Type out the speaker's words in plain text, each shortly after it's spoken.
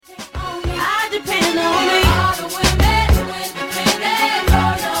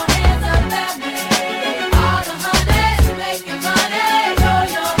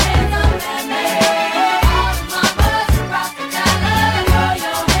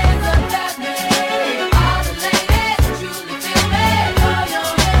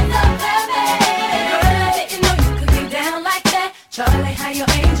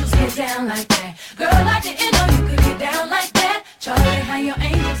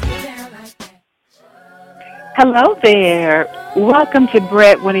Hello there. Welcome to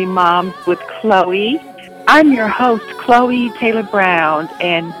Breadwinning Moms with Chloe. I'm your host, Chloé Taylor Brown,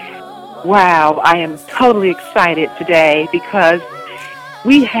 and wow, I am totally excited today because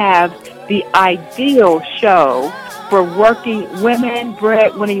we have the ideal show for working women,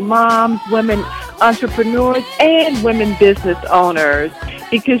 breadwinning moms, women entrepreneurs, and women business owners.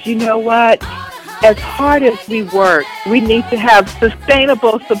 Because you know what? As hard as we work, we need to have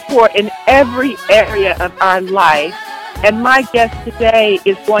sustainable support in every area of our life. And my guest today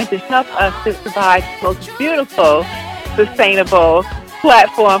is going to help us to provide the most beautiful, sustainable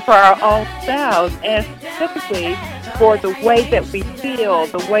platform for our own selves and specifically for the way that we feel,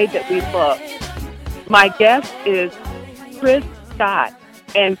 the way that we look. My guest is Chris Scott,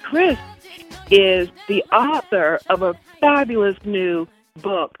 and Chris is the author of a fabulous new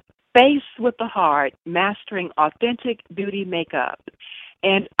book, Face with the Heart, Mastering Authentic Beauty Makeup.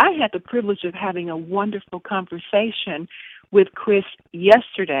 And I had the privilege of having a wonderful conversation with Chris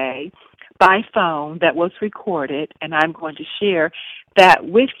yesterday by phone that was recorded, and I'm going to share that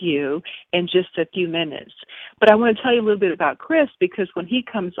with you in just a few minutes. But I want to tell you a little bit about Chris because when he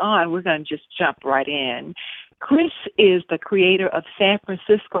comes on, we're going to just jump right in. Chris is the creator of San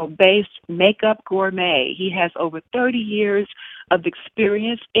Francisco-based Makeup Gourmet. He has over 30 years of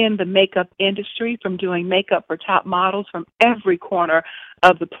experience in the makeup industry, from doing makeup for top models from every corner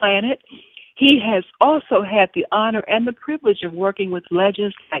of the planet. He has also had the honor and the privilege of working with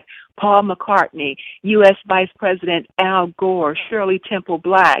legends like Paul McCartney, U.S. Vice President Al Gore, Shirley Temple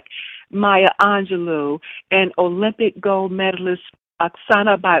Black, Maya Angelou, and Olympic gold medalist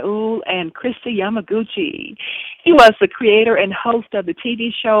Oksana Baiul and Krista Yamaguchi. He was the creator and host of the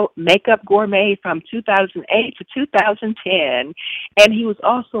TV show Makeup Gourmet from 2008 to 2010, and he was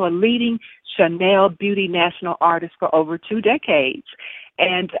also a leading Chanel Beauty national artist for over 2 decades.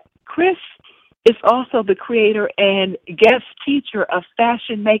 And Chris is also the creator and guest teacher of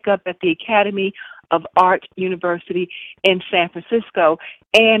fashion makeup at the Academy of Art University in San Francisco.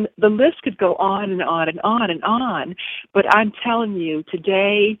 And the list could go on and on and on and on. But I'm telling you,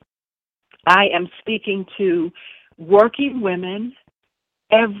 today I am speaking to working women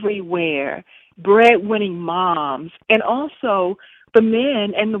everywhere, breadwinning moms, and also the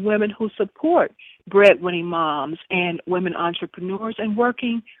men and the women who support breadwinning moms and women entrepreneurs and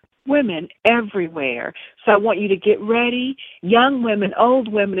working women everywhere. So I want you to get ready, young women, old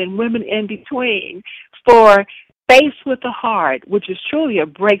women, and women in between, for Face with the Heart, which is truly a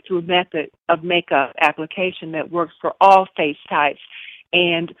breakthrough method of makeup application that works for all face types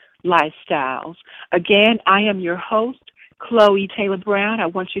and lifestyles. Again, I am your host, Chloé Taylor Brown. I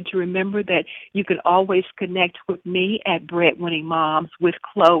want you to remember that you can always connect with me at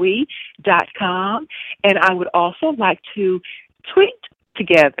breadwinningmomswithchloe.com. And I would also like to tweet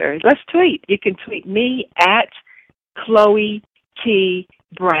together. Let's tweet. You can tweet me at Chloé T.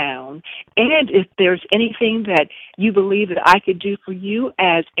 Brown. And if there's anything that you believe that I could do for you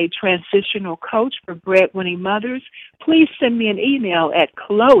as a transitional coach for breadwinning mothers, please send me an email at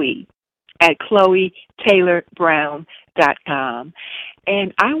chloe@chloetaylor.brown.com.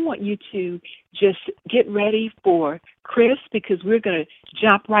 And I want you to just get ready for Chris because we're going to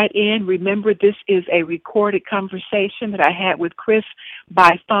jump right in. Remember, this is a recorded conversation that I had with Chris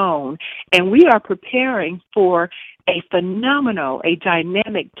by phone. And we are preparing for a phenomenal, a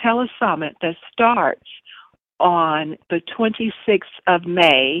dynamic Tele Summit that starts on the 26th of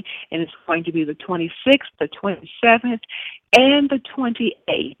May, and it's going to be the 26th, the 27th, and the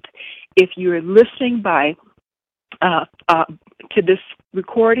 28th. If you're listening by to this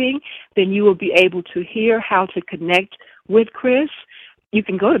recording, then you will be able to hear how to connect with Chris. You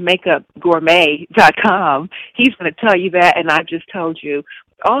can go to makeupgourmet.com. He's going to tell you that, and I just told you.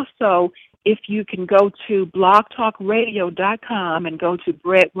 Also, if you can go to blogtalkradio.com and go to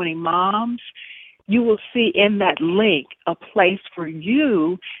Breadwinning Moms, you will see in that link a place for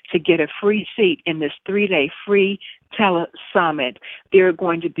you to get a free seat in this 3-day free Tele Summit. There are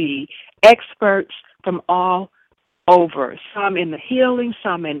going to be experts from all over, some in the healing,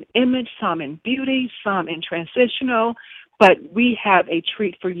 some in image, some in beauty, some in transitional, but we have a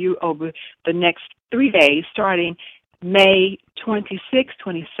treat for you over the next 3 days starting May 26th,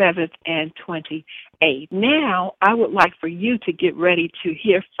 27th, and 28th. Now, I would like for you to get ready to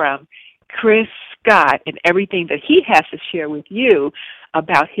hear from Chris Scott and everything that he has to share with you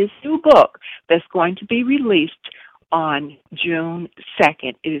about his new book that's going to be released on June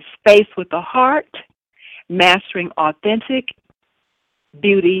 2nd. It is Face with the Heart, Mastering Authentic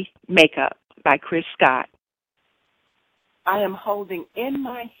Beauty Makeup by Chris Scott. I am holding in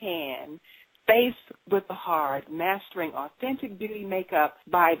my hand Face with the Heart, Mastering Authentic Beauty Makeup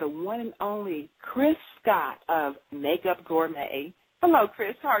by the one and only Chris Scott of Makeup Gourmet. Hello,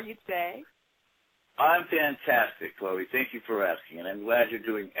 Chris. How are you today? I'm fantastic, Chloe. Thank you for asking, and I'm glad you're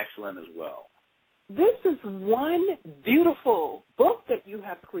doing excellent as well. This is one beautiful book that you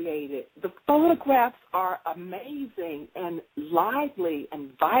have created. The photographs are amazing and lively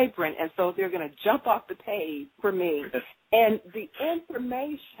and vibrant, as though they're going to jump off the page for me. And the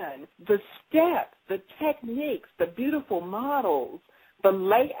information, the steps, the techniques, the beautiful models, the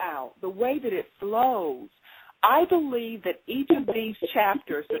layout, the way that it flows, I believe that each of these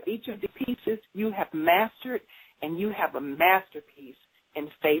chapters, or each of the pieces, you have mastered, and you have a masterpiece in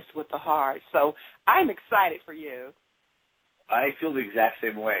Face with the Heart. So I'm excited for you. I feel the exact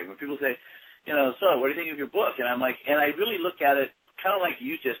same way. When people say, so what do you think of your book? And I'm like, and I really look at it kind of like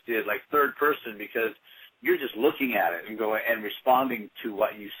you just did, like third person, because you're just looking at it and going and responding to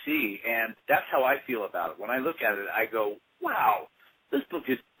what you see. And that's how I feel about it. When I look at it, I go, wow, this book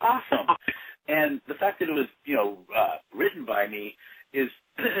is awesome. And the fact that it was, written by me is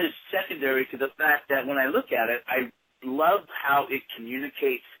secondary to the fact that when I look at it, I love how it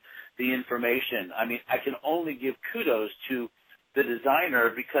communicates the information. I mean, I can only give kudos to the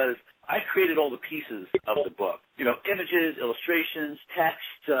designer because I created all the pieces of the book. Images, illustrations,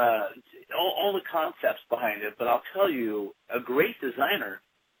 text, all the concepts behind it. But I'll tell you, a great designer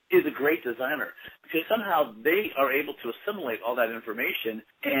is a great designer because somehow they are able to assimilate all that information.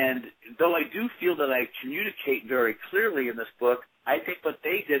 And though I do feel that I communicate very clearly in this book, I think what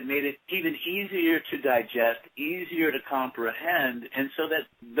they did made it even easier to digest, easier to comprehend, and so that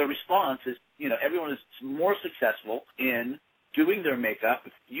the response is, everyone is more successful in doing their makeup,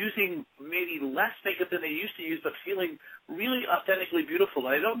 using maybe less makeup than they used to use, but feeling really authentically beautiful.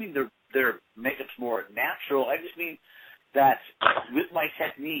 And I don't mean their makeup's more natural. I just mean that with my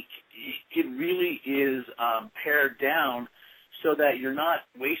technique, it really is pared down so that you're not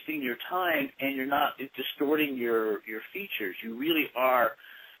wasting your time and you're not distorting your features. You really are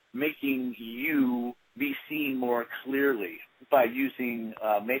making you be seen more clearly by using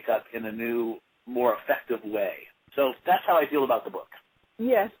makeup in a new, more effective way. So that's how I feel about the book.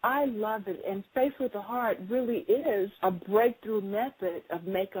 Yes, I love it. And Face with the Heart really is a breakthrough method of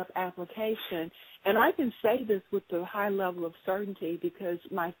makeup application. And I can say this with a high level of certainty because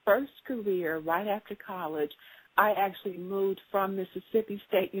my first career right after college, I actually moved from Mississippi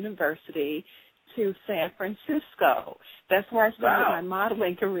State University to San Francisco. That's where I started my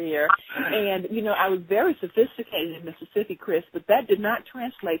modeling career. And, I was very sophisticated in Mississippi, Chris, but that did not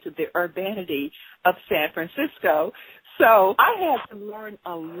translate to the urbanity of San Francisco. So I had to learn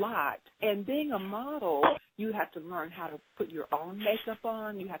a lot. And being a model, you have to learn how to put your own makeup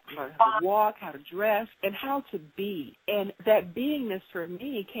on. You have to learn how to walk, how to dress, and how to be. And that beingness for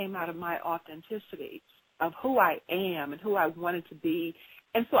me came out of my authenticity of who I am and who I wanted to be.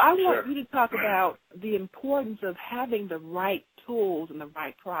 And so I want you to talk about the importance of having the right tools and the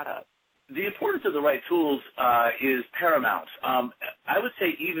right product. The importance of the right tools is paramount. I would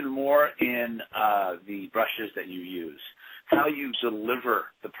say even more in the brushes that you use, how you deliver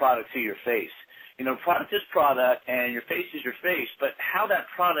the product to your face. Product is product and your face is your face, but how that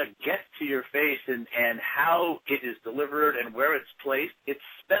product gets to your face and how it is delivered and where it's placed, it's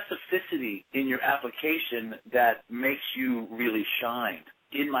specificity in your application that makes you really shine.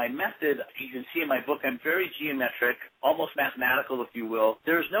 In my method, you can see in my book, I'm very geometric, almost mathematical, if you will.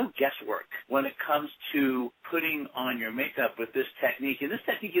 There's no guesswork when it comes to putting on your makeup with this technique. And this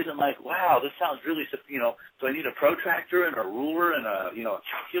technique isn't like, wow, this sounds really, so I need a protractor and a ruler and a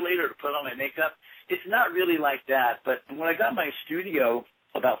calculator to put on my makeup. It's not really like that. But when I got my studio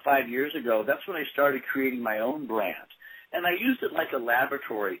about 5 years ago, that's when I started creating my own brand. And I used it like a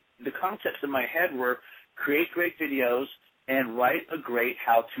laboratory. The concepts in my head were create great videos and write a great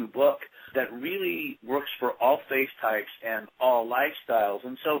how-to book that really works for all face types and all lifestyles.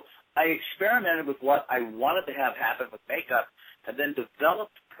 And so I experimented with what I wanted to have happen with makeup and then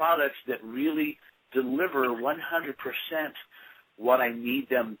developed products that really deliver 100% what I need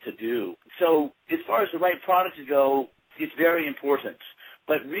them to do. So as far as the right products go, it's very important.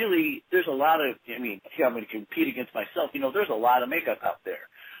 But really, there's a lot of, here I'm going to compete against myself. There's a lot of makeup out there.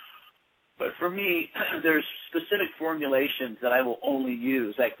 But for me, there's specific formulations that I will only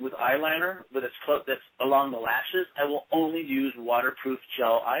use. Like with eyeliner, that's along the lashes, I will only use waterproof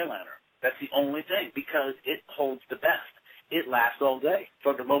gel eyeliner. That's the only thing because it holds the best. it lasts all day.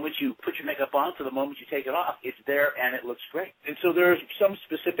 From the moment you put your makeup on to the moment you take it off, it's there and it looks great. And so there's some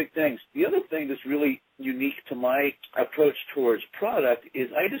specific things. The other thing that's really unique to my approach towards product is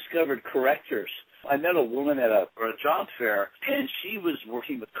I discovered correctors. I met a woman at a job fair, and she was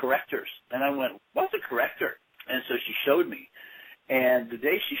working with correctors. And I went, what's a corrector? And so she showed me. And the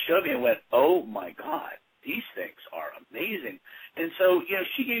day she showed me, I went, oh, my God, these things are amazing. And so,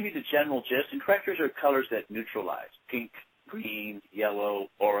 she gave me the general gist. And correctors are colors that neutralize: pink, green, yellow,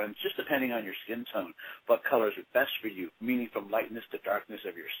 orange, just depending on your skin tone, what colors are best for you, meaning from lightness to darkness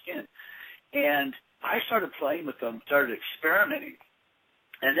of your skin. And I started playing with them, started experimenting.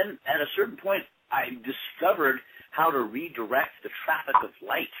 And then at a certain point, I discovered how to redirect the traffic of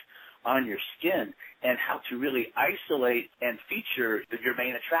light on your skin and how to really isolate and feature your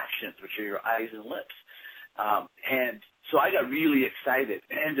main attractions, which are your eyes and lips. And so I got really excited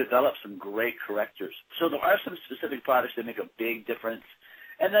and developed some great correctors. So there are some specific products that make a big difference.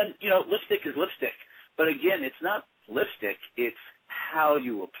 And then, lipstick is lipstick. But again, it's not lipstick, it's how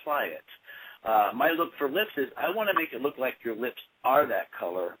you apply it. My look for lips is I want to make it look like your lips are that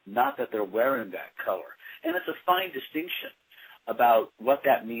color, not that they're wearing that color. And it's a fine distinction about what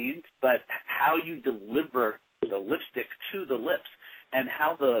that means, but how you deliver the lipstick to the lips and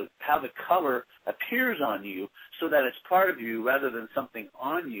how the color appears on you so that it's part of you rather than something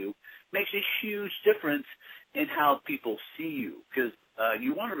on you makes a huge difference in how people see you, because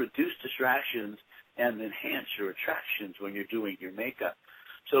you want to reduce distractions and enhance your attractions when you're doing your makeup.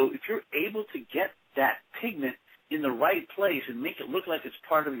 So if you're able to get that pigment in the right place and make it look like it's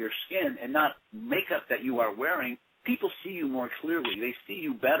part of your skin and not makeup that you are wearing, people see you more clearly. They see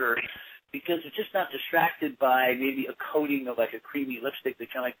you better because they're just not distracted by maybe a coating of like a creamy lipstick. They're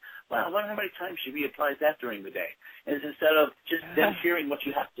kind of like, wow, I wonder how many times she reapplies that during the day. And it's instead of just them hearing what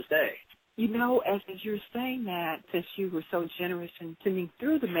you have to say. As you're saying that, since you were so generous in sending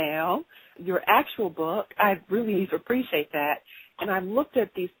through the mail, your actual book, I really appreciate that. And I looked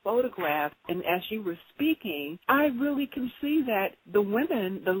at these photographs, and as you were speaking, I really can see that the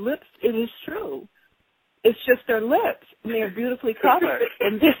women, the lips, it is true. It's just their lips, and they're beautifully colored.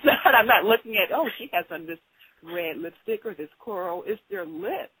 And this, I'm not looking at, she has on this red lipstick or this coral. It's their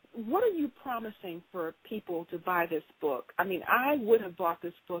lips. What are you promising for people to buy this book? I mean, I would have bought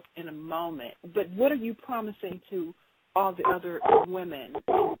this book in a moment, but what are you promising to all the other women,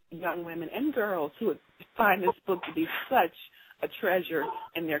 young women and girls who would find this book to be such a treasure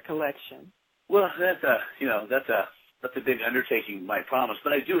in their collection? Well, that's a big undertaking, my promise,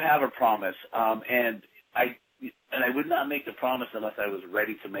 but I do have a promise, and I would not make the promise unless I was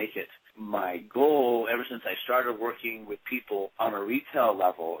ready to make it. My goal, ever since I started working with people on a retail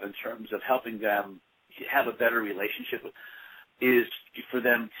level in terms of helping them have a better relationship with, is for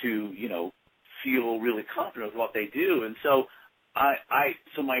them to, feel really confident with what they do. And so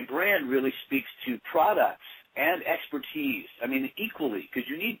so my brand really speaks to products and expertise. I mean, equally, because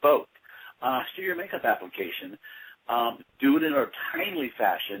you need both. Do your makeup application, do it in a timely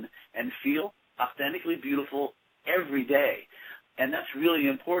fashion, and feel authentically beautiful every day. And that's really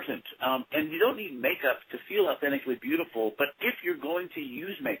important. And you don't need makeup to feel authentically beautiful, but if you're going to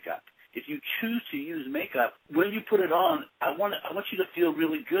use makeup, if you choose to use makeup, when you put it on, I want you to feel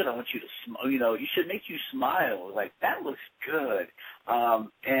really good. I want you to, you should make you smile. Like, that looks good.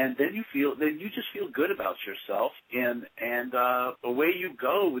 And then you just feel good about yourself, and away you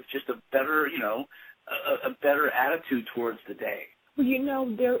go with just a better, a better attitude towards the day.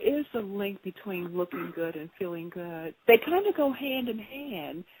 Well, there is a link between looking good and feeling good. They kind of go hand in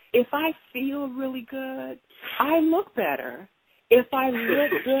hand. If I feel really good, I look better. If I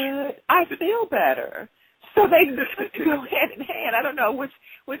look good, I feel better. So they go hand in hand. I don't know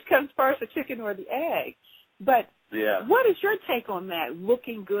which comes first, the chicken or the egg. But What is your take on that,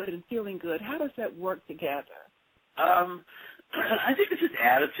 looking good and feeling good? How does that work together? I think it's just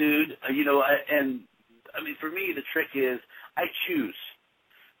attitude, for me, the trick is I choose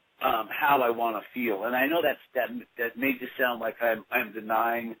how I want to feel, and I know that may just sound like I'm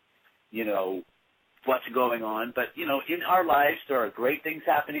denying, what's going on, but in our lives there are great things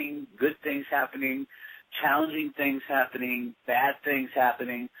happening, good things happening, challenging things happening, bad things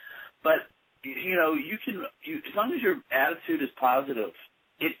happening, but you can as long as your attitude is positive,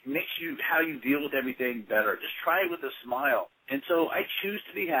 it makes how you deal with everything better. Just try it with a smile, and so I choose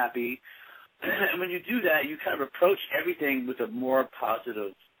to be happy. And when you do that, you kind of approach everything with a more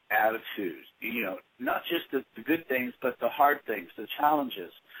positive attitude, not just the good things, but the hard things, the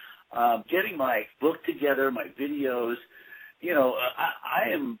challenges. Getting my book together, my videos, I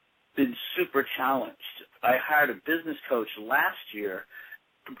am been super challenged. I hired a business coach last year,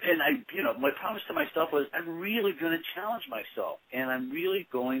 my promise to myself was I'm really going to challenge myself, and I'm really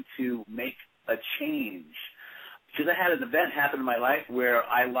going to make a change. Because I had an event happen in my life where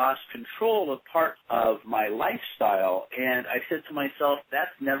I lost control of part of my lifestyle, and I said to myself,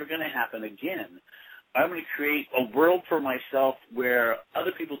 that's never going to happen again. I'm going to create a world for myself where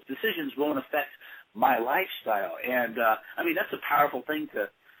other people's decisions won't affect my lifestyle. And, that's a powerful thing to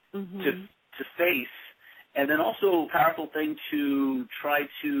face, and then also a powerful thing to try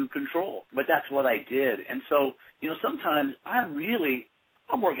to control. But that's what I did. And so, sometimes I'm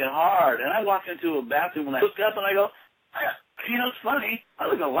working hard, and I walk into a bathroom and I look up and I go, it's funny, I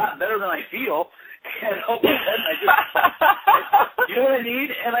look a lot better than I feel. And all of a sudden I just, you know what I need?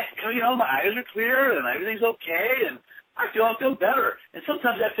 And my eyes are clear and everything's okay, and I feel better. And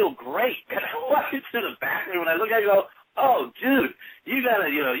sometimes I feel great. And I walk into the bathroom and I look at it and go, oh, dude, you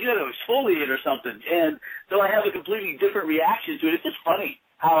gotta exfoliate or something. And so I have a completely different reaction to it. It's just funny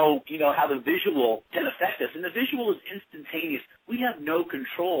how the visual can affect us. And the visual is instantaneous. We have no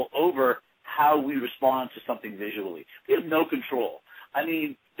control over how we respond to something visually. We have no control.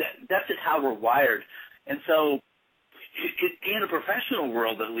 That's just how we're wired. And so in a professional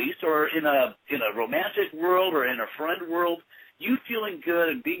world, at least, or in a romantic world or in a friend world, you feeling good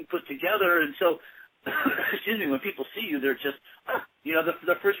and being put together. And so, when people see you, they're just,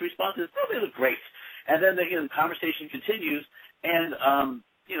 the first response is, oh, they look great. And then the conversation continues, and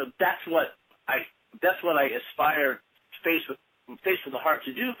that's what I aspire face with the heart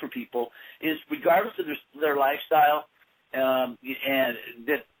to do for people, is regardless of their lifestyle, and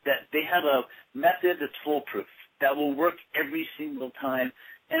that they have a method that's foolproof, that will work every single time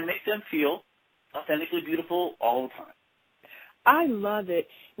and make them feel authentically beautiful all the time. I love it.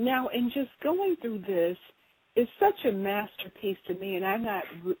 Now, in just going through this, it's such a masterpiece to me, and I'm not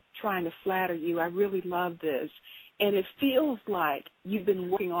trying to flatter you. I really love this. And it feels like you've been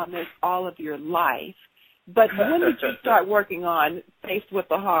working on this all of your life. But when did you start working on Faced with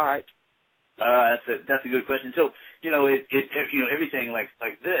the Heart? That's a good question. So, everything like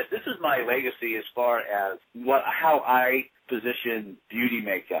this. This is my legacy as far as how I position beauty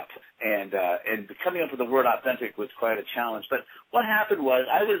makeup, and coming up with the word authentic was quite a challenge. But what happened was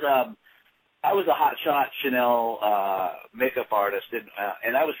I was a hotshot Chanel makeup artist,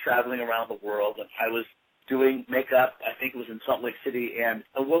 and I was traveling around the world, and I was doing makeup. I think it was in Salt Lake City, and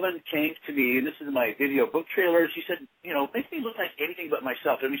a woman came to me, and this is my video book trailer. She said, make me look like anything but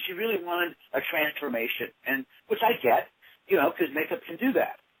myself. She really wanted a transformation, and which I get, because makeup can do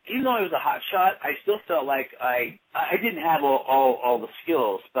that. Even though I was a hot shot, I still felt like I didn't have all the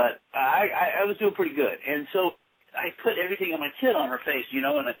skills, but I was doing pretty good. And so I put everything on my kid on her face,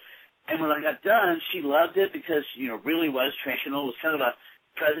 and when I got done, she loved it because, really was transitional. It was kind of a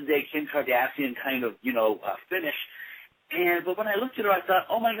present-day Kim Kardashian kind of, finish. But when I looked at her, I thought,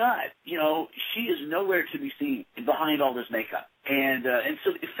 oh, my God, she is nowhere to be seen behind all this makeup. And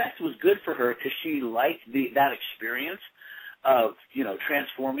so the effect was good for her because she liked that experience of,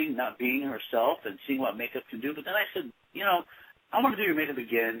 transforming, not being herself and seeing what makeup can do. But then I said, I want to do your makeup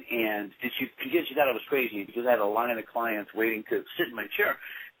again. And she thought I was crazy because I had a line of clients waiting to sit in my chair.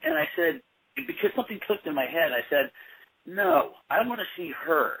 And I said, because something clicked in my head, I said, no, I want to see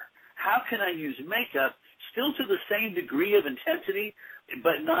her. How can I use makeup still to the same degree of intensity,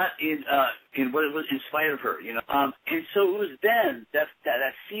 but not in what it was in spite of her, And so it was then that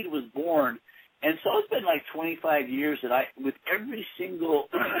seed was born. And so it's been like 25 years that with every single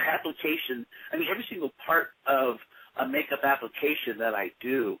application, every single part of a makeup application that I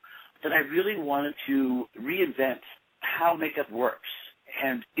do, that I really wanted to reinvent how makeup works.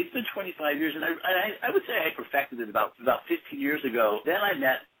 And it's been 25 years, and I would say I perfected it about 15 years ago. Then I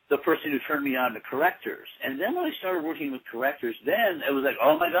met the person who turned me on to correctors. And then when I started working with correctors, then it was like,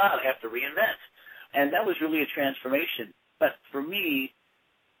 oh, my God, I have to reinvent. And that was really a transformation. But for me,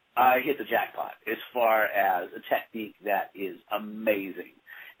 I hit the jackpot as far as a technique that is amazing.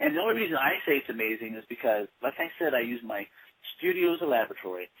 And the only reason I say it's amazing is because, like I said, I use my studio as a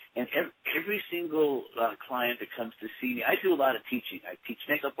laboratory, and every single client that comes to see me, I do a lot of teaching. I teach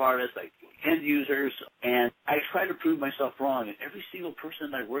makeup artists, I do end users, and I try to prove myself wrong. And every single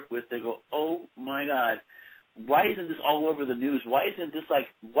person I work with, they go, oh, my God, why isn't this all over the news? Why isn't this like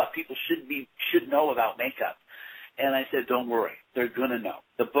what people should know about makeup? And I said, don't worry, they're going to know.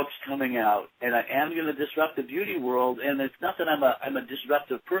 The book's coming out, and I am going to disrupt the beauty world. And it's not that I'm a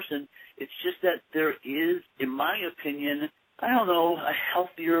disruptive person. It's just that there is, in my opinion, I don't know, a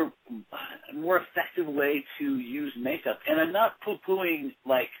healthier, more effective way to use makeup. And I'm not poo-pooing,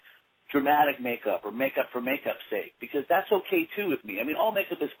 like, dramatic makeup or makeup for makeup's sake, because that's okay, too, with me. All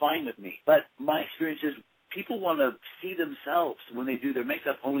makeup is fine with me. But my experience is people want to see themselves when they do their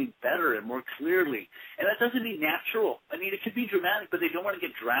makeup only better and more clearly. And that doesn't mean natural. I mean, it could be dramatic, but they don't want to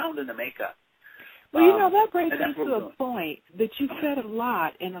get drowned in the makeup. Well, that brings me to a point that you said a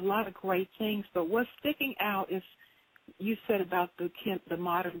lot and a lot of great things, but what's sticking out is you said about the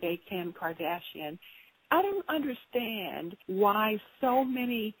modern-day Kim Kardashian. I don't understand why so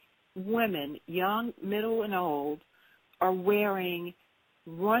many women, young, middle, and old, are wearing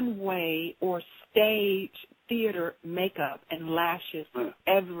runway or stage theater makeup and lashes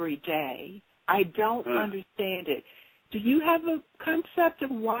every day. I don't understand it. Do you have a concept of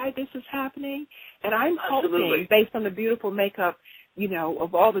why this is happening? And I'm hoping, based on the beautiful makeup,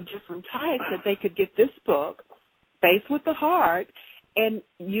 of all the different types, that they could get this book, Face with the Heart, and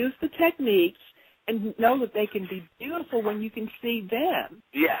use the techniques and know that they can be beautiful when you can see them.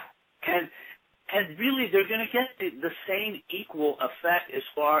 Yeah. And really, they're going to get the same equal effect as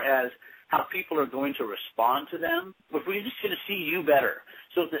far as how people are going to respond to them. But we're just going to see you better.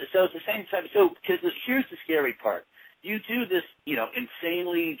 So it's the same type. So because here's the scary part. You do this,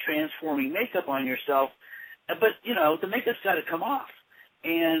 insanely transforming makeup on yourself, but, the makeup's got to come off.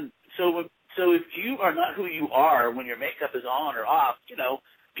 And so if you are not who you are when your makeup is on or off,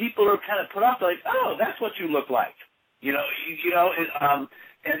 people are kind of put off like, oh, that's what you look like. And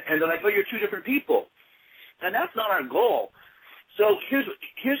they're like, oh, you're two different people. And that's not our goal. So here's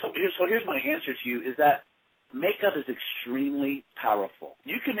my answer to you is that makeup is extremely powerful.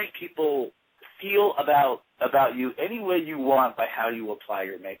 You can make people feel about you any way you want by how you apply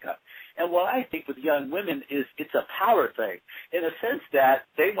your makeup. And what I think with young women is it's a power thing in a sense that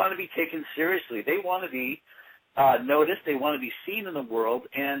they want to be taken seriously. They want to be noticed. They want to be seen in the world.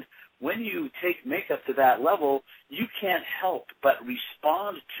 And when you take makeup to that level, you can't help but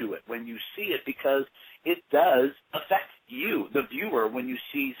respond to it when you see it because it does affect you, the viewer, when you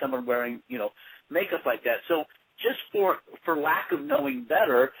see someone wearing, makeup like that. So just for lack of knowing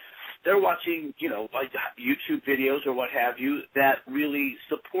better, they're watching, like YouTube videos or what have you that really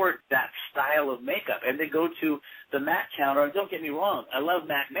support that style of makeup. And they go to the MAC counter. And don't get me wrong, I love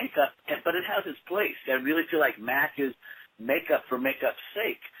MAC makeup, but it has its place. I really feel like MAC is makeup for makeup's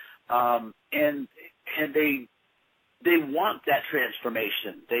sake. And they want that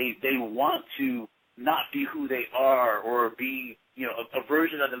transformation. They want to not be who they are or be, a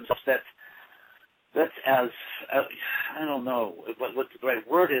version of themselves that's as I don't know what the right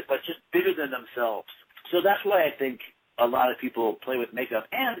word is, but just bigger than themselves. So that's why I think a lot of people play with makeup,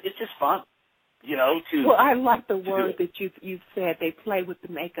 and it's just fun, Well, I like the word that you said, they play with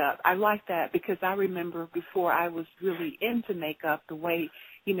the makeup. I like that because I remember before I was really into makeup, the way,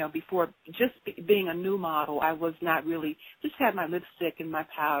 before just being a new model, I was not really, just had my lipstick and my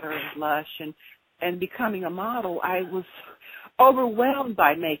powder and blush, and becoming a model, I was overwhelmed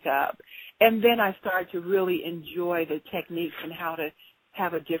by makeup. And then I started to really enjoy the techniques and how to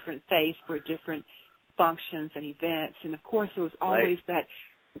have a different face for different functions and events. And, of course, it was always that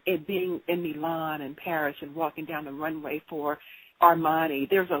it being in Milan and Paris and walking down the runway for Armani,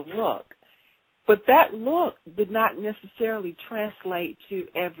 there's a look. But that look did not necessarily translate to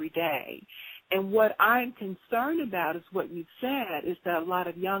every day. And what I'm concerned about is what you said, is that a lot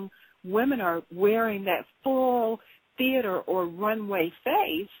of young women are wearing that full theater or runway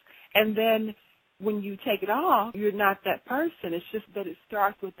face, and then when you take it off, you're not that person. It's just that it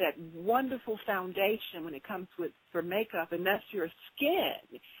starts with that wonderful foundation when it comes for makeup, and that's your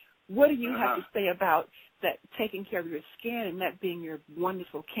skin. What do you have to say about that, taking care of your skin and that being your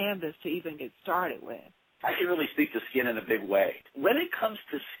wonderful canvas to even get started with? I can really speak to skin in a big way. When it comes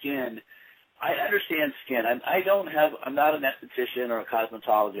to skin, I understand skin. I'm not an esthetician or a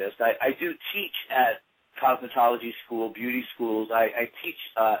cosmetologist. I do teach at cosmetology school, beauty schools. I teach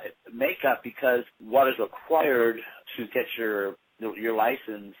makeup because what is required to get your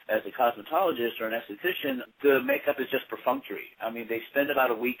license as a cosmetologist or an esthetician, the makeup is just perfunctory. I mean, they spend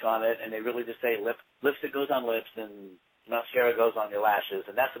about a week on it, and they really just say lipstick goes on lips and mascara goes on your lashes,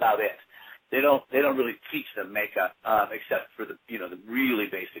 and that's about it. They don't really teach them makeup except for the really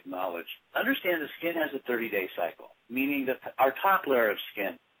basic knowledge. Understand the skin has a 30-day cycle, meaning that our top layer of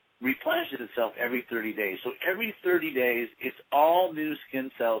skin replenishes itself every 30 days. So every 30 days, it's all new skin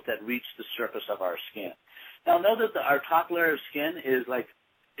cells that reach the surface of our skin. Now, know that our top layer of skin is like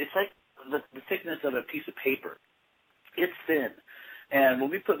the thickness of a piece of paper. It's thin. And when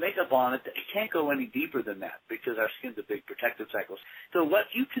we put makeup on it, it can't go any deeper than that because our skin's a big protective cycle. So what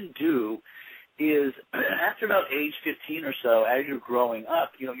you can do is after about age 15 or so, as you're growing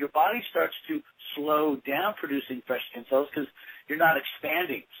up, your body starts to slow down producing fresh skin cells because you're not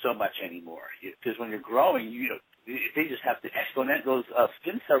expanding so much anymore. Because when you're growing, they just have to those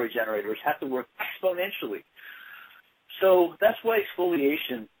skin cell regenerators have to work exponentially. So that's why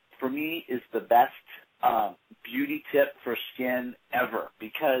exfoliation, for me, is the best beauty tip for skin ever,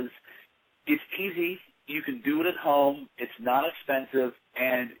 because it's easy. You can do it at home. It's not expensive,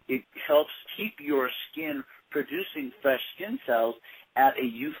 and it helps keep your skin producing fresh skin cells at a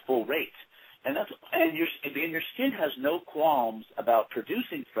youthful rate. And your skin has no qualms about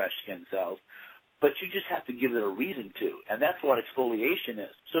producing fresh skin cells, but you just have to give it a reason to, and that's what exfoliation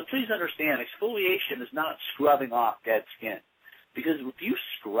is. So please understand, exfoliation is not scrubbing off dead skin, because if you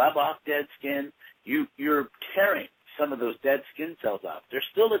scrub off dead skin, you're tearing some of those dead skin cells off. They're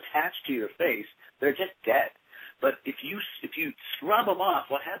still attached to your face. They're just dead. But if you scrub them off,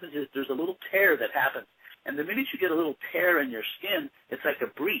 what happens is there's a little tear that happens. And the minute you get a little tear in your skin, it's like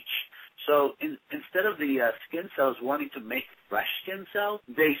a breach. So instead of the skin cells wanting to make fresh skin cells,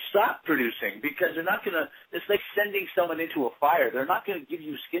 they stop producing, because they're not going to – it's like sending someone into a fire. They're not going to give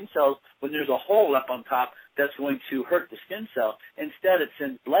you skin cells when there's a hole up on top that's going to hurt the skin cell. Instead, it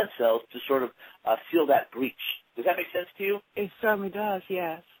sends blood cells to sort of seal that breach. Does that make sense to you? It certainly does,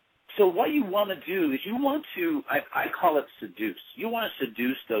 yes. So what you want to do is you want to, I call it seduce. You want to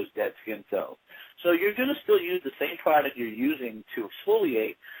seduce those dead skin cells. So you're going to still use the same product you're using to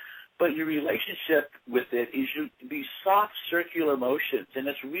exfoliate, but your relationship with it is these soft circular motions, and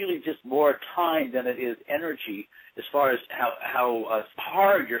it's really just more time than it is energy as far as how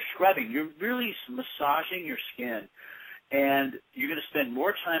hard you're scrubbing. You're really massaging your skin, and you're going to spend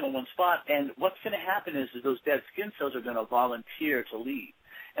more time on one spot, and what's going to happen is those dead skin cells are going to volunteer to leave.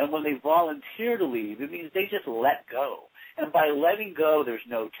 And when they volunteer to leave, it means they just let go. And by letting go, there's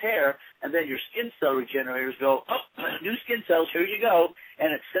no tear, and then your skin cell regenerators go, oh, new skin cells, here you go,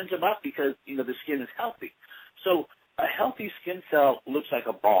 and it sends them up because, the skin is healthy. So a healthy skin cell looks like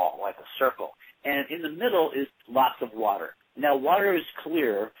a ball, like a circle, and in the middle is lots of water. Now, water is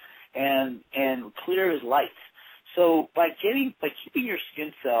clear, and clear is light. So by keeping your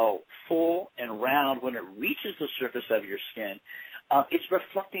skin cell full and round when it reaches the surface of your skin, it's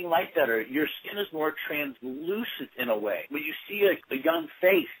reflecting light better. Your skin is more translucent in a way. When you see a young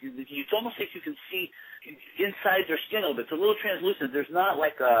face, it's almost like you can see inside their skin a little bit. It's a little translucent. There's not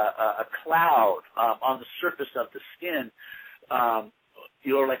like a cloud on the surface of the skin,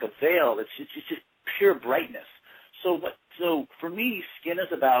 or like a veil. It's just pure brightness. So for me, skin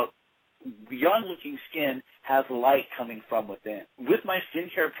is about young-looking skin has light coming from within. With my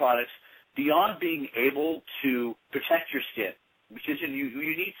skincare products, beyond being able to protect your skin, because you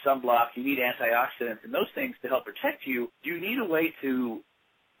need sunblock, you need antioxidants, and those things to help protect you, you need a way to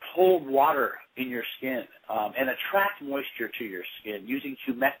hold water in your skin and attract moisture to your skin using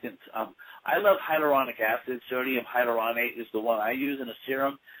humectants. I love hyaluronic acid. Sodium hyaluronate is the one I use in a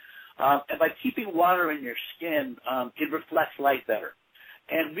serum. And by keeping water in your skin, it reflects light better.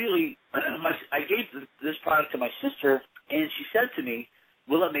 And really, I gave this product to my sister, and she said to me,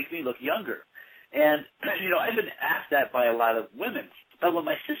 will it make me look younger? And, I've been asked that by a lot of women. But when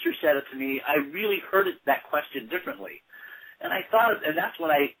my sister said it to me, I really heard that question differently. And that's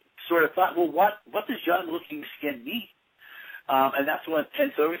when I sort of thought, well, what does young-looking skin mean? And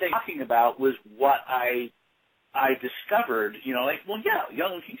so everything I'm talking about was what I discovered,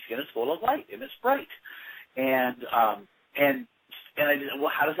 young-looking skin is full of light, and it's bright. And I did,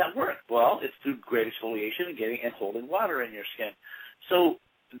 well, how does that work? Well, it's through great exfoliation and holding water in your skin. So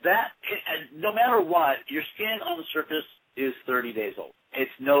no matter what, your skin on the surface is 30 days old.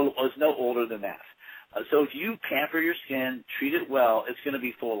 It's no older than that. So if you pamper your skin, treat it well, it's going to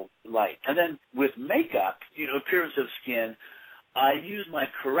be full of light. And then with makeup, appearance of skin, I use my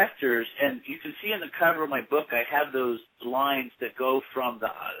correctors, and you can see in the cover of my book, I have those lines that go from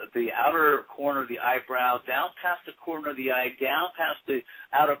the outer corner of the eyebrow down past the corner of the eye, down past the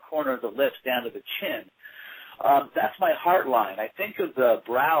outer corner of the lips, down to the chin. That's my heart line. I think of the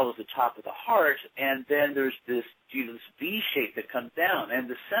brow as the top of the heart, and then there's this V shape that comes down, and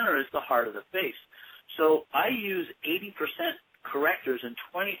the center is the heart of the face. So I use 80% correctors and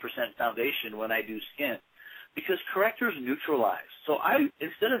 20% foundation when I do skin, because correctors neutralize. So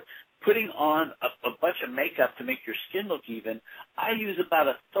instead of putting on a bunch of makeup to make your skin look even, I use about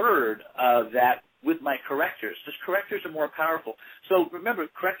a third of that with my correctors, because correctors are more powerful. So remember,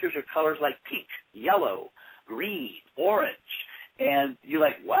 correctors are colors like pink, yellow, green, orange, and you're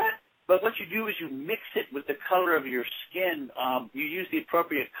like, what? But what you do is you mix it with the color of your skin. You use the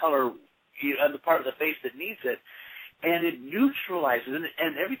appropriate color on the part of the face that needs it, and it neutralizes.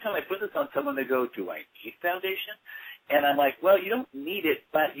 And every time I put this on someone, they go, do I need foundation? And I'm like, well, you don't need it,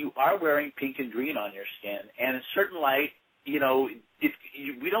 but you are wearing pink and green on your skin. And in certain light, we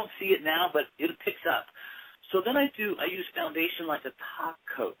don't see it now, but it picks up. So then I use foundation like a top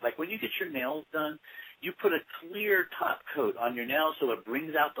coat. Like when you get your nails done, you put a clear top coat on your nails so it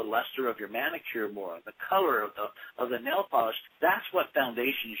brings out the luster of your manicure more, the color of the nail polish. That's what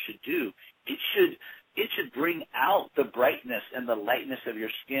foundation should do. It should bring out the brightness and the lightness of your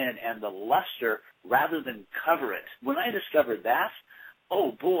skin and the luster rather than cover it. When I discovered that,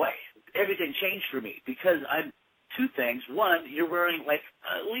 oh boy, everything changed for me because I'm two things. One, you're wearing like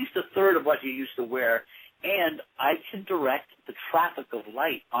at least a third of what you used to wear, and I can direct the traffic of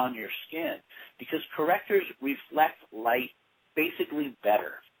light on your skin because correctors reflect light basically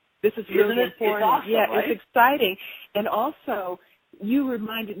better. This is really important. It's awesome, yeah, right? It's exciting. And also, you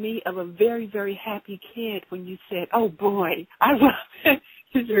reminded me of a very, very happy kid when you said, oh, boy, I love it,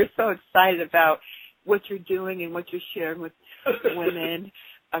 because you're so excited about what you're doing and what you're sharing with women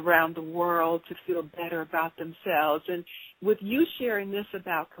around the world to feel better about themselves. And with you sharing this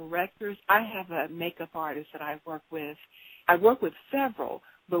about correctors, I have a makeup artist that I work with. I work with several,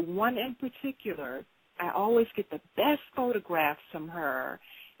 but one in particular, I always get the best photographs from her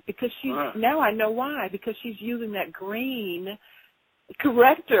because she's, now I know why, because she's using that green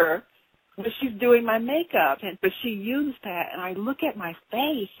corrector when she's doing my makeup. But she used that, and I look at my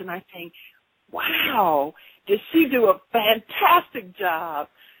face, and I think, wow, did she do a fantastic job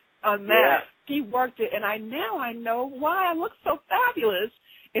on that? Yeah. She worked it, and now I know why I look so fabulous.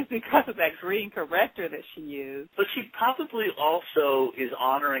 It's because of that green corrector that she used. But she probably also is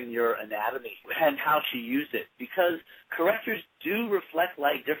honoring your anatomy and how she used it because correctors do reflect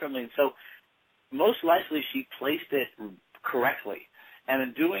light differently. And so most likely she placed it correctly. And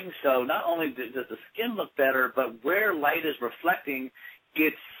in doing so, not only does the skin look better, but where light is reflecting,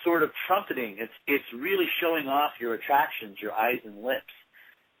 it's sort of trumpeting. It's really showing off your attractions, your eyes and lips.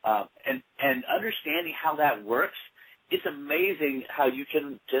 And understanding how that works, it's amazing how you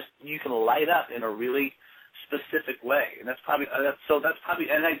can light up in a really specific way. And that's probably,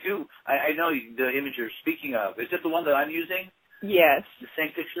 and I know the image you're speaking of. Is it the one that I'm using? Yes. The same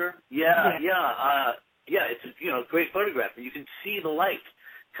picture? Yeah. It's a great photograph. And you can see the light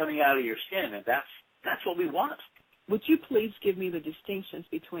coming out of your skin, and that's what we want. Would you please give me the distinctions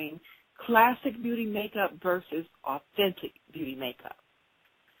between classic beauty makeup versus authentic beauty makeup?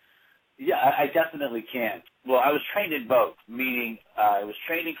 Yeah, I definitely can. Well, I was trained in both, meaning I was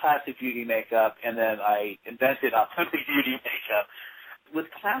trained in classic beauty makeup, and then I invented authentic beauty makeup. With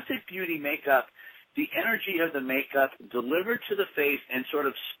classic beauty makeup, the energy of the makeup delivered to the face and sort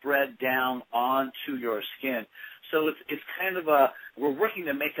of spread down onto your skin. So it's kind of we're working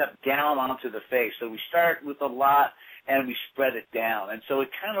the makeup down onto the face. So we start with a lot and we spread it down. And so it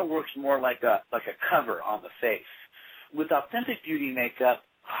kind of works more like a cover on the face. With authentic beauty makeup,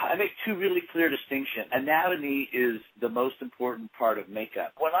 I make two really clear distinctions. Anatomy is the most important part of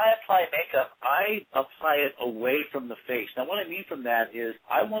makeup. When I apply makeup, I apply it away from the face. Now, what I mean from that is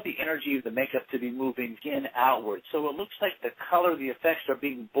I want the energy of the makeup to be moving skin outward. So it looks like the color, the effects are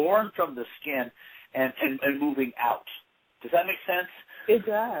being born from the skin and moving out. Does that make sense? It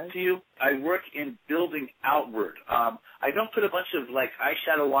does. To you? I work in building outward. I don't put a bunch of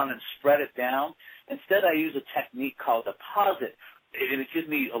eyeshadow on and spread it down. Instead, I use a technique called deposit. And it gives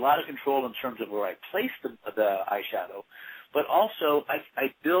me a lot of control in terms of where I place the eyeshadow. But also,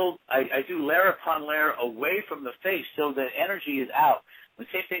 I do layer upon layer away from the face so the energy is out. The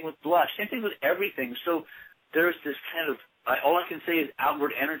same thing with blush, same thing with everything. So there's this kind of, all I can say is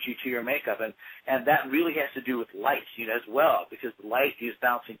outward energy to your makeup. And that really has to do with light as well, because the light is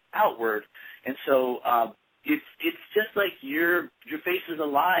bouncing outward. And so it's just like your face is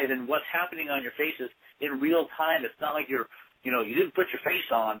alive, and what's happening on your face is in real time. It's not like you didn't put your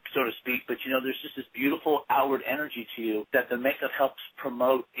face on, so to speak, but, there's just this beautiful outward energy to you that the makeup helps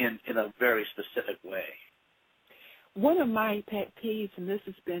promote in a very specific way. One of my pet peeves, and this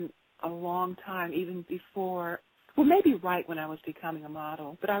has been a long time, even before, well, maybe right when I was becoming a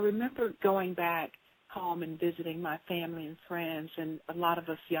model, but I remember going back home and visiting my family and friends, and a lot of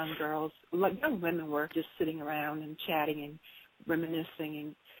us young girls, young women were just sitting around and chatting and reminiscing.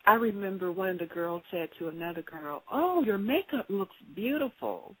 And I remember one of the girls said to another girl, "Oh, your makeup looks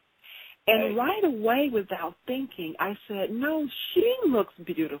beautiful." And right away, without thinking, I said, "No, she looks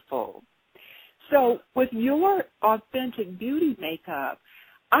beautiful." So with your authentic beauty makeup,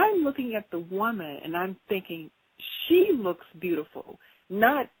 I'm looking at the woman and I'm thinking, she looks beautiful,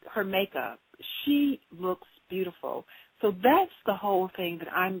 not her makeup. She looks beautiful. So that's the whole thing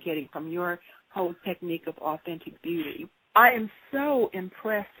that I'm getting from your whole technique of authentic beauty. I am so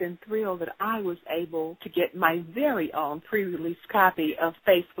impressed and thrilled that I was able to get my very own pre-release copy of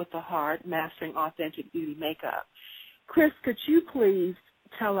Face with the Heart, Mastering Authentic Beauty Makeup. Chris, could you please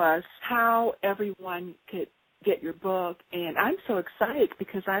tell us how everyone could get your book, and I'm so excited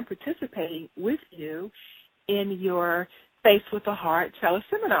because I'm participating with you in your Face with a Heart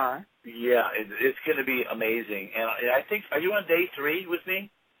teleseminar. Yeah, it's going to be amazing. And I think, are you on day 3 with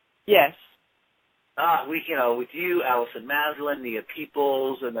me? Yes. With you, Allison Maslin, Nia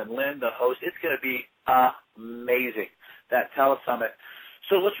Peoples, and then Lynn, the host, it's going to be amazing, that Tele Summit.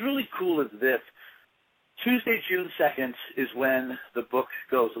 So what's really cool is this. Tuesday, June 2nd is when the book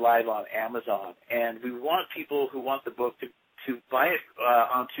goes live on Amazon, and we want people who want the book to buy it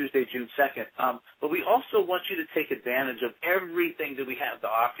on Tuesday, June 2nd. But we also want you to take advantage of everything that we have to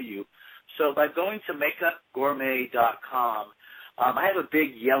offer you. So by going to makeupgourmet.com, I have a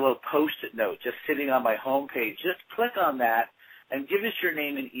big yellow Post-it note just sitting on my homepage. Just click on that and give us your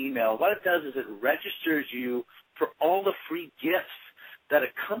name and email. What it does is it registers you for all the free gifts that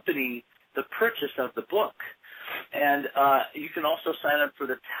accompany the purchase of the book. And you can also sign up for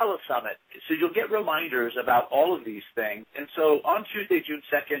the Tele Summit. So you'll get reminders about all of these things. And so on Tuesday, June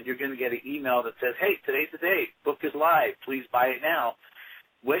 2nd, you're going to get an email that says, hey, today's the day. Book is live. Please buy it now.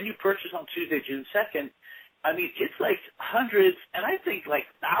 When you purchase on Tuesday, June 2nd, I mean, it's like hundreds and I think like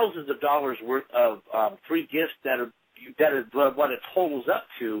thousands of dollars worth of free gifts that are what it totals up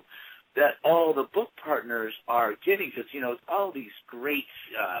to, that all the book partners are getting, because, it's all these great,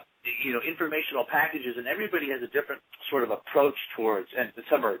 informational packages, and everybody has a different sort of approach towards, and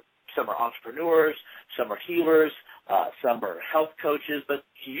some are entrepreneurs, some are healers, some are health coaches, but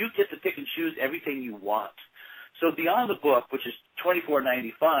you get to pick and choose everything you want. So beyond the book, which is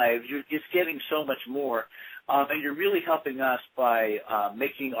 $24.95, you're just getting so much more, and you're really helping us by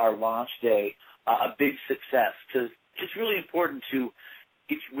making our launch day a big success, because it's really important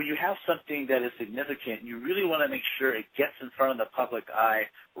when you have something that is significant, you really want to make sure it gets in front of the public eye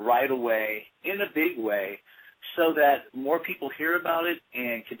right away, in a big way, so that more people hear about it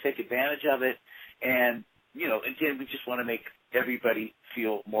and can take advantage of it. And, again, we just want to make everybody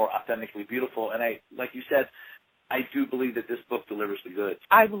feel more authentically beautiful. And like you said, I do believe that this book delivers the goods.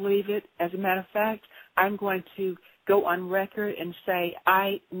 I believe it. As a matter of fact, I'm going to go on record and say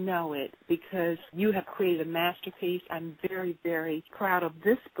I know it, because you have created a masterpiece. I'm very, very proud of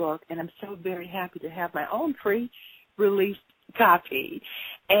this book, and I'm so very happy to have my own pre-released copy.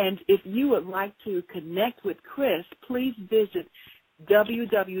 And if you would like to connect with Chris, please visit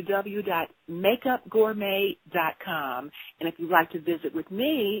www.makeupgourmet.com. And if you'd like to visit with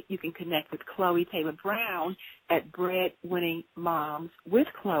me, you can connect with Chloé Taylor Brown at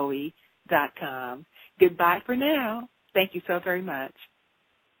breadwinningmomswithchloe.com. Goodbye for now. Thank you so very much.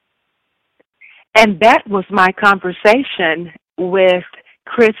 And that was my conversation with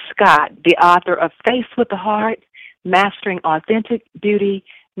Chris Scott, the author of Face with the Heart, Mastering Authentic Beauty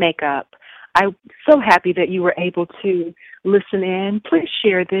Makeup. I'm so happy that you were able to listen in. Please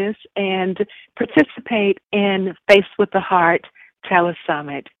share this and participate in Face with the Heart Tele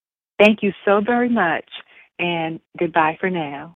Summit. Thank you so very much, and goodbye for now.